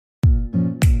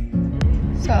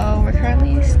So we're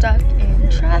currently stuck in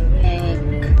traffic.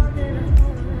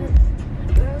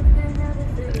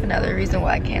 Another reason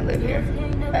why I can't live here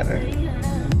ever.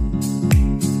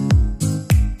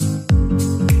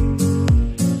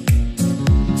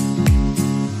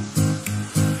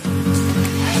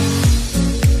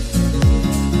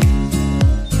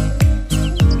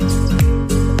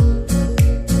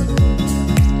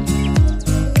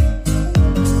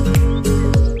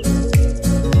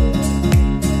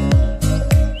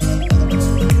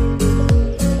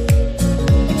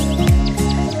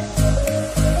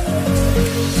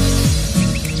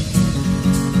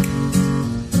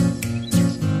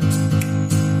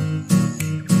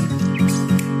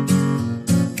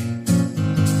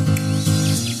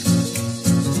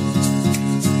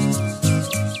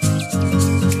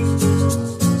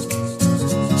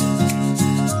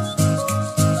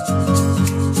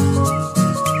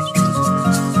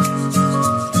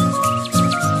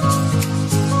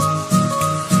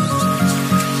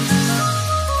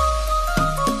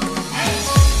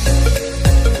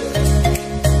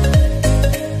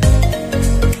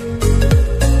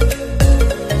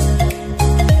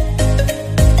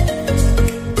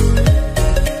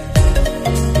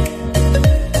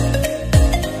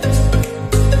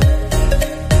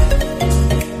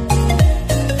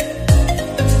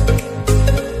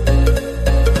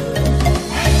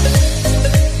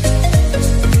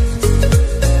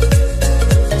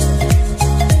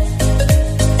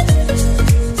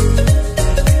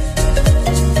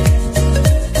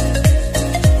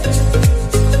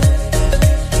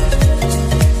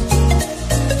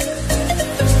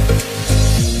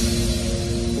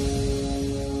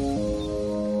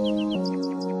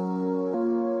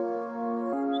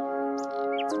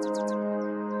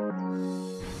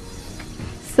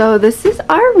 So this is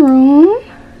our room.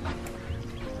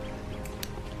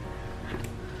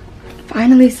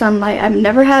 Finally sunlight. I've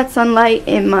never had sunlight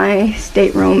in my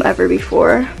stateroom ever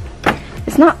before.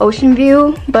 It's not ocean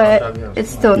view, but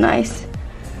it's still nice.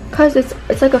 Cause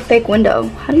it's like a fake window.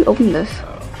 How do you open this?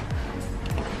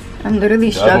 I'm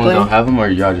literally struggling. Other ones don't have them, or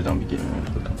y'all just don't be getting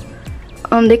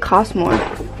them? They cost more.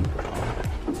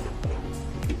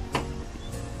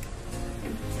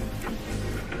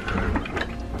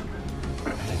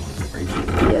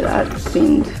 Yeah, that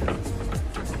seemed.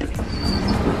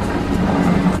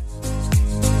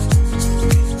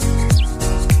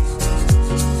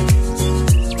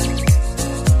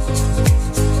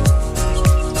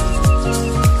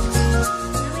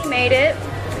 We made it.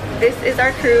 This is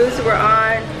our cruise. We're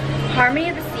on Harmony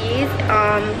of the Seas.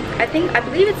 I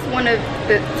believe it's one of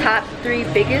the top 3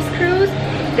 biggest cruise.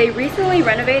 They recently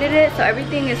renovated it, so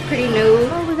everything is pretty new.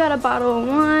 Oh, we got a bottle of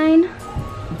wine.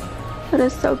 That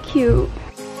is so cute.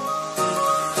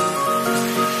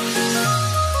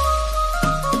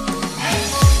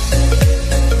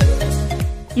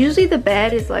 Usually the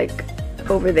bed is like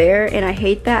over there, and I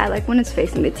hate that. I like when it's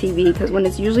facing the TV, because when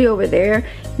it's usually over there,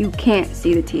 you can't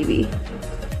see the TV.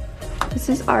 This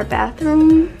is our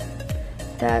bathroom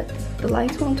that the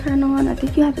lights won't turn on. I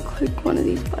think you have to click one of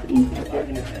these buttons.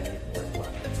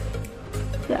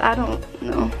 Yeah, I don't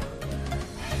know.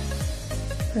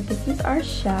 But this is our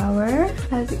shower. It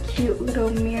has a cute little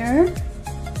mirror.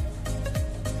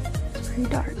 It's pretty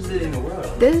dark.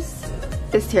 This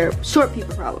is terrible. Short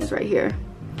people problems right here.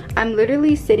 I'm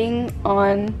literally sitting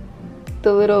on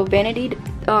the little vanity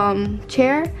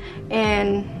chair,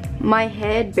 and my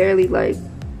head barely like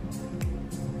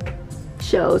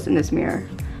shows in this mirror.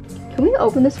 Can we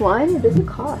open this wine? It doesn't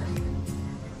cost.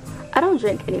 I don't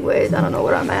drink anyways. I don't know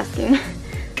what I'm asking.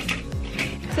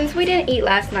 Since we didn't eat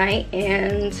last night,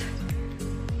 and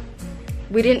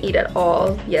we didn't eat at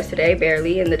all yesterday,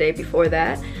 barely, and the day before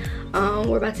that,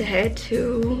 we're about to head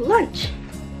to lunch.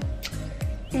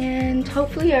 And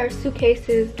hopefully our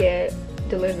suitcases get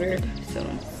delivered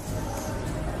soon.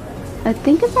 I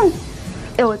think it's on,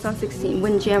 oh, it's on 16,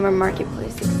 Windjammer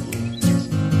Marketplace 16.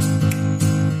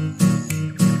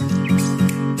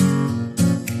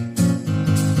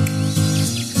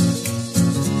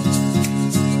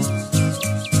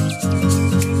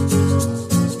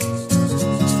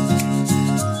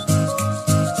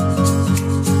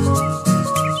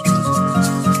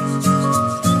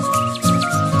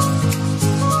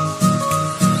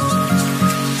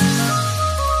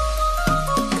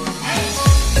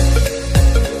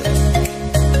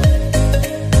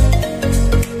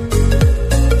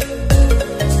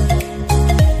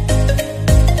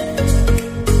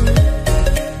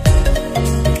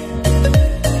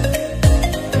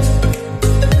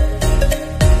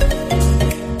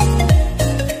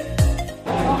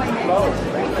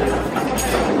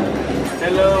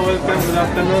 Hello, welcome, good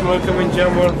afternoon, welcome in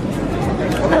Jammu.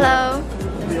 Hello.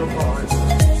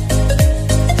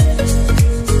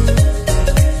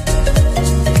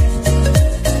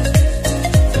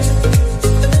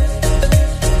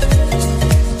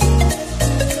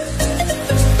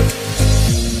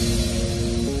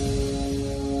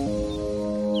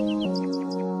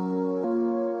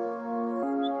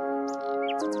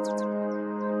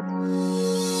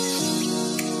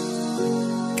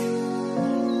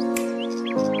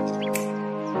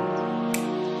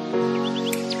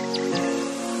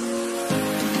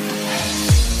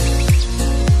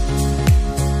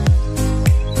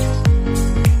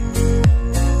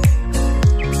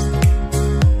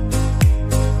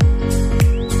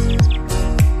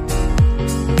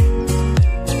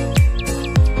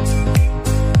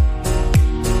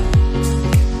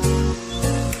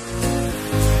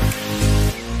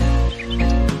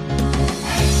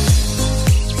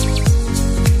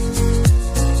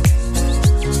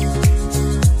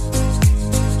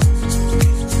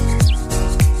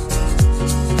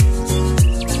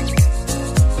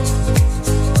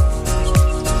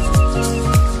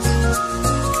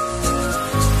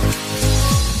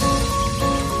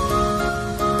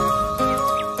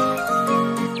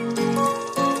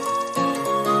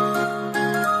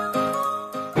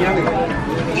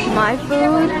 My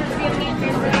food.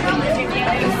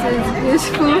 This is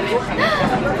his food.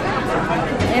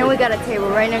 And we got a table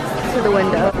right next to the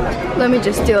window. Let me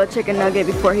just steal a chicken nugget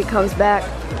before he comes back.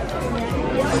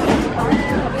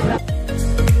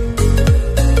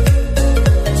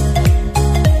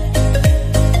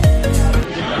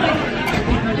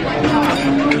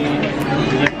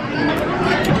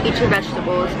 Eat your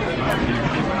vegetables.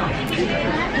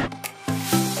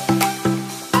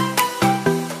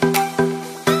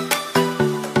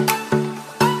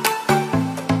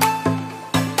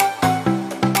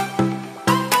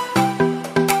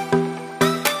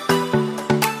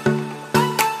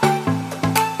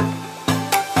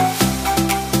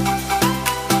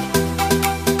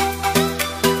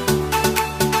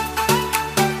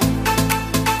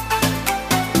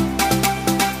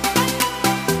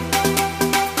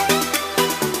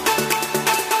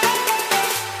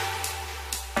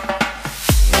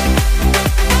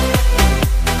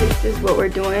 This is what we're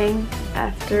doing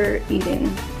after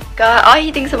eating. God, all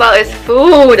he thinks about is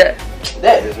food.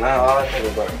 That is not all I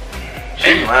think about.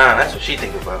 She's lying, that's what she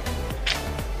think about.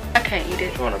 I can't eat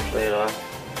it. You wanna play it off?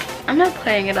 I'm not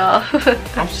playing it off.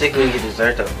 I'm sick of your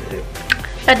dessert over there.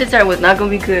 That dessert was not gonna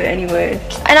be good anyway.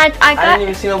 And I I got didn't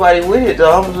even see nobody with it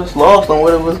though. I was just lost on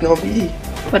what it was gonna be.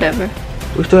 whatever.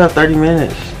 We still have 30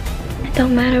 minutes. It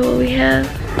don't matter what we have.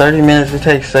 30 minutes, it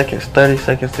takes seconds, 30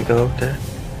 seconds to go up there.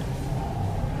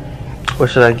 What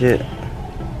should I get?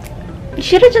 You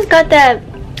should have just got that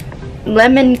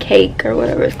lemon cake or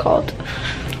whatever it's called.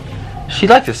 She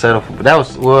liked to settle for, but that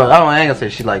was, well, I ain't gonna say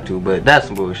she liked to, but that's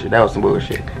some bullshit. That was some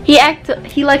bullshit.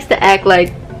 He likes to act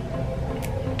like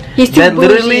he's too That bougie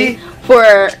literally,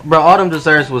 for. bro, all them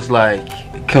desserts was like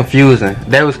confusing.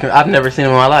 That was, I've never seen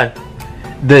them in my life.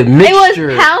 The mixture.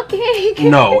 It was pound cake.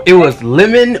 No, it was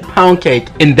lemon pound cake,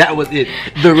 and that was it.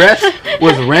 The rest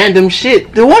was random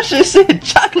shit. The one shit said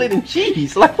chocolate and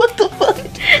cheese. Like, what the fuck?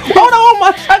 Why would I want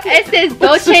my chocolate? It says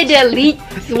Dolce de Leche,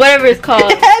 whatever it's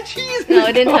called. It had cheese in No,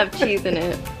 it didn't have cheese in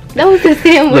it. That was the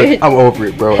sandwich. Look, I'm over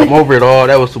it, bro. I'm over it all.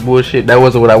 That was some bullshit. That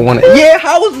wasn't what I wanted. Yeah,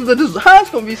 how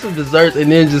it's gonna be some desserts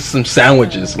and then just some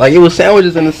sandwiches? Like, it was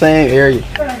sandwiches in the same area.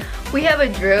 We have a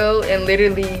drill in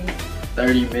literally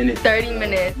 30 minutes. 30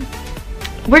 minutes.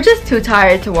 We're just too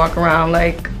tired to walk around.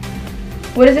 Like,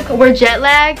 what is it called? We're jet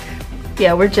lagged.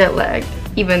 Yeah, we're jet lagged,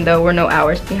 even though we're no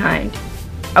hours behind.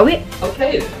 Are we?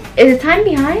 Okay. Is the time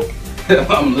behind?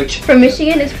 I'm looking. From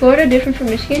Michigan? Is Florida different from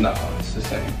Michigan? No, it's the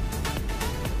same.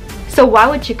 So why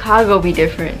would Chicago be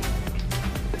different?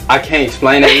 I can't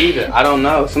explain that either. I don't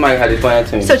know. Somebody had to explain it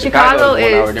to me. So Chicago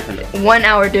is 1 hour different. 1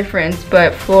 hour difference,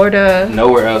 but Florida.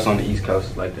 Nowhere else on the East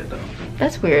Coast is like that though.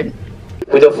 That's weird.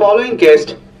 With the following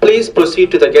guest, please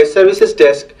proceed to the guest services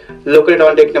desk located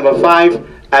on deck number 5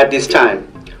 at this time.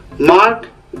 Mark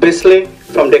Bisley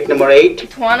from deck number 8.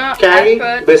 Tawana, Carrie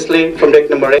Ashford. Bisley from deck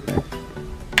number 8.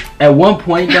 At one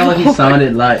point though, he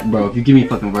sounded like, bro, if you give me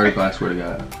fucking vertigo, I swear to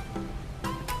God.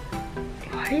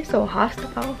 Why are you so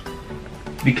hostile?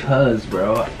 Because,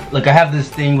 bro, look, I have this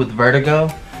thing with vertigo.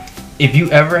 If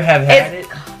you ever have had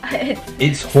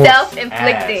it's horse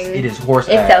self-inflicting. ass. It is horse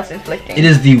It's ass. self-inflicting. It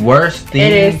is the worst thing.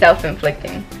 It is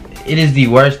self-inflicting. It is the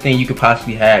worst thing you could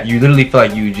possibly have. You literally feel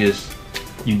like you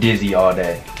dizzy all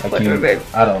day. Like Whatever, babe.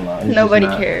 I don't know. It's Nobody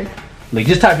just not- cares. Like,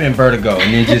 just type in vertigo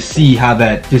and then just see how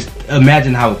that, just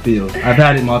imagine how it feels. I've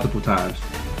had it multiple times.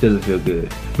 Doesn't feel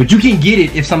good. But you can get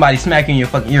it if somebody's smacking your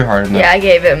fucking ear hard enough. Yeah, I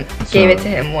gave it to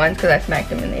him once because I smacked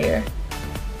him in the ear.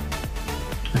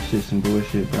 That's just some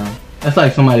bullshit, bro. That's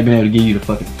like somebody being able to give you the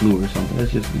fucking flu or something.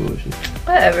 That's just some bullshit.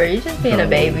 Whatever, you're just being a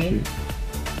baby. Bullshit.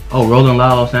 Oh, Rolling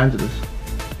Loud Los Angeles.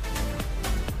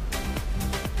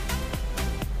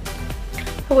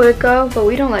 I would go, but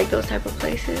we don't like those type of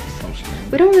places.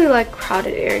 We don't really like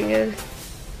crowded areas.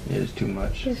 Yeah, it's too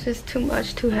much. It's just too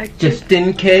much, too hectic. Just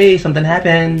in case something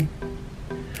happened,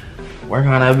 we're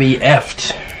gonna be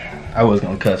effed. I was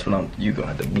gonna cuss, but you gonna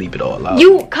have to bleep it all out.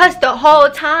 You cussed the whole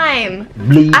time.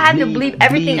 Bleep, I had to bleep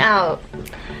everything out.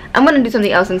 I'm gonna do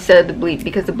something else instead of the bleep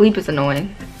because the bleep is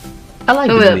annoying. I like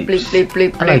the bleeps. Bleep,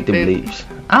 bleep, bleep, I like the bleep. bleeps.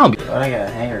 I don't. Oh, I got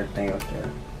a hanger thing up there.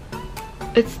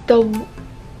 It's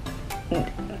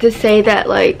to say that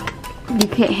like you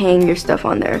can't hang your stuff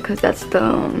on there because that's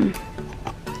the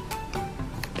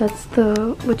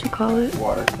what you call it?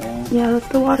 Water thing. Yeah, that's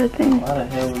the water thing. Why the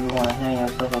hell would you want to hang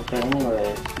yourself up there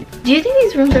anyways? Do you think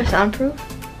these rooms are soundproof?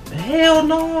 Hell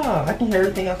no! I can hear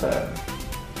everything outside.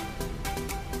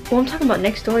 Well, I'm talking about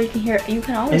next door. You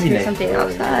can always hear something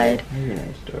outside. Maybe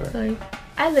next door. Like,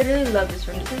 I literally love this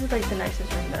room. This is like the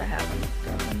nicest room that I have on the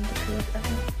cruise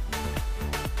ever.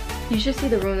 You should see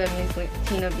the room that me and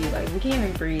Tina be like. We can't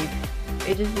even breathe.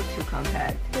 It just looks too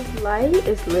compact. This light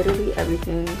is literally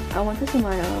everything. I want this in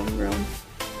my room.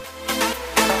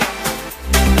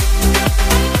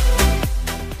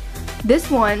 This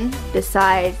one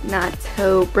decides not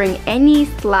to bring any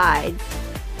slides.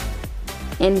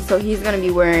 And so he's gonna be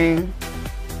wearing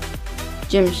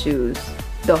gym shoes.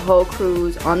 The whole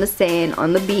cruise, on the sand,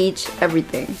 on the beach,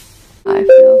 everything. I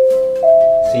feel.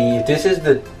 See, this is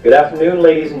the... Good afternoon,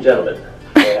 ladies and gentlemen.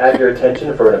 May I have your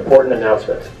attention for an important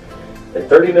announcement. In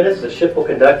 30 minutes, the ship will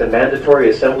conduct a mandatory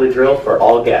assembly drill for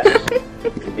all guests.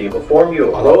 We will inform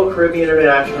you of Royal Caribbean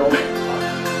International.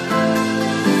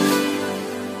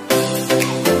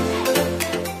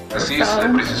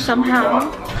 So,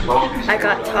 somehow, I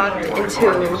got talked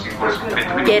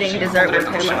into getting dessert with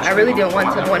him. I really didn't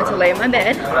want to. I wanted to lay in my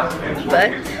bed,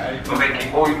 but I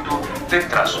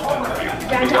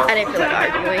didn't feel like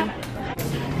arguing.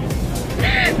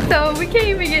 So we can't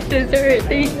even get dessert.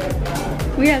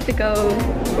 We have to go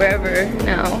wherever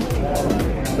now.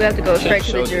 We have to go straight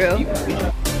to the drill.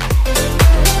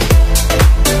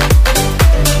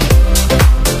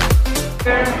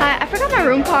 Hi, I forgot my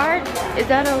room card. Is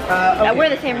that okay? Okay. We're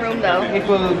in the same room though. It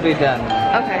will be done.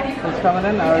 Okay. Let's come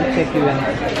in, I'll check you in.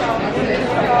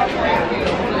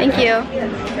 Thank you.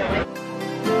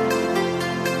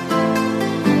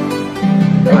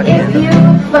 But if you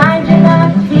find you're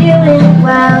not feeling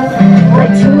well,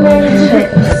 like too many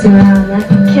trips around the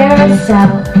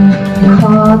carousel,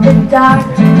 call the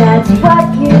doctor, that's what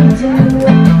you do.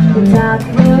 The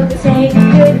doctor will take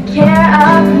good care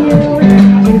of you.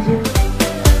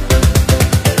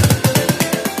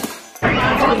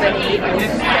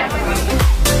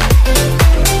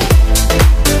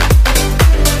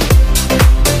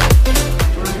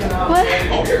 What?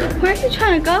 Where are you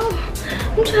trying to go?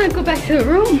 I'm trying to go back to the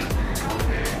room.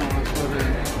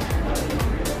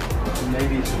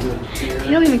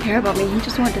 He don't even care about me. He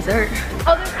just wants dessert.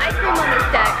 Oh, there's ice cream on this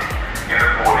deck.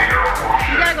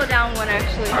 You gotta go down one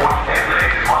actually. Oh,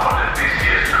 there's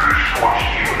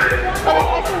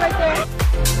ice cream right there.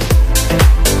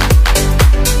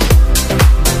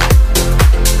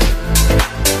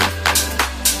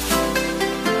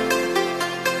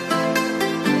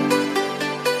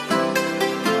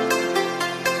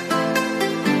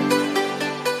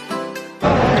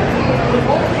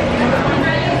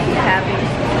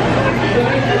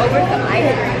 Over some ice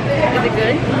cream. Is it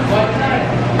good?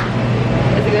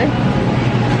 Is it good?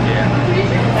 Yeah.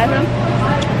 That's him?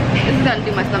 This is gonna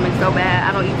do my stomach so bad. I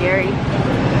don't eat dairy.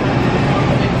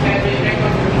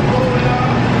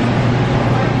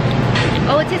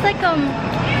 Oh, it tastes like a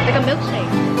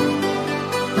milkshake.